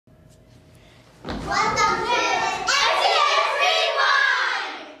Welcome to SES Rewind!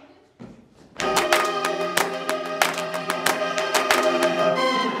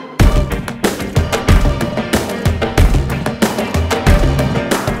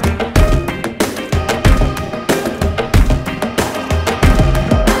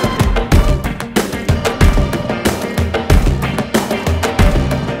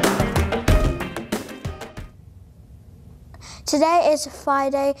 Today is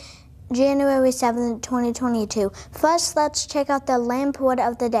Friday, January 7th, 2022. First, let's check out the lamp word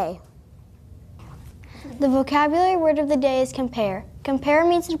of the day. The vocabulary word of the day is compare. Compare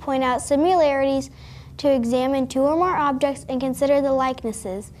means to point out similarities, to examine two or more objects and consider the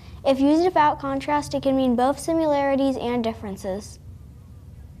likenesses. If used without contrast, it can mean both similarities and differences.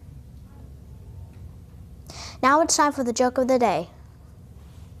 Now it's time for the joke of the day.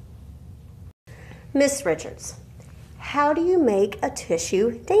 Miss Richards, how do you make a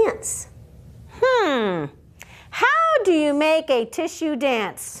tissue dance? How do you make a tissue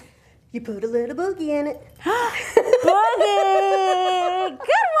dance? You put a little boogie in it. Boogie!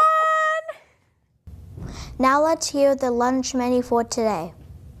 Good one! Now let's hear the lunch menu for today.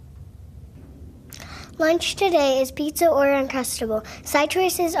 Lunch today is pizza or Uncrustable. Side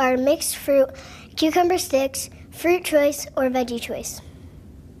choices are mixed fruit, cucumber sticks, fruit choice, or veggie choice.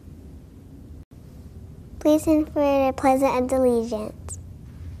 Please infer a pleasant allegiance.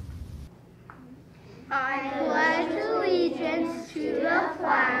 I pledge allegiance to the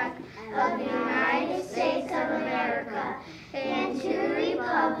flag of the United States of America and to the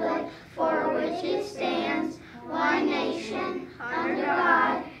republic for which it stands, one nation, under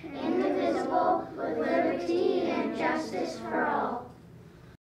God, indivisible, with liberty and justice for all.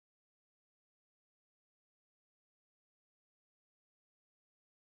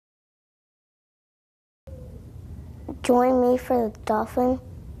 Join me for the Dolphin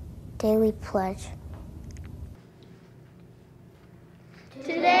Daily Pledge.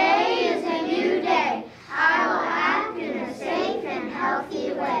 Today is a new day. I will act in a safe and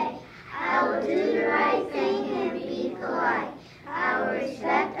healthy way. I will do the right thing and be polite. I will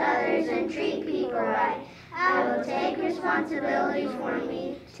respect others and treat people right. I will take responsibility for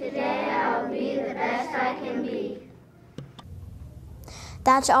me. Today I will be the best I can be.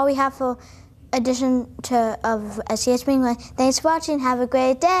 That's all we have for edition of SES Rewind. Thanks for watching. Have a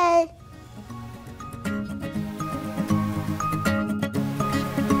great day.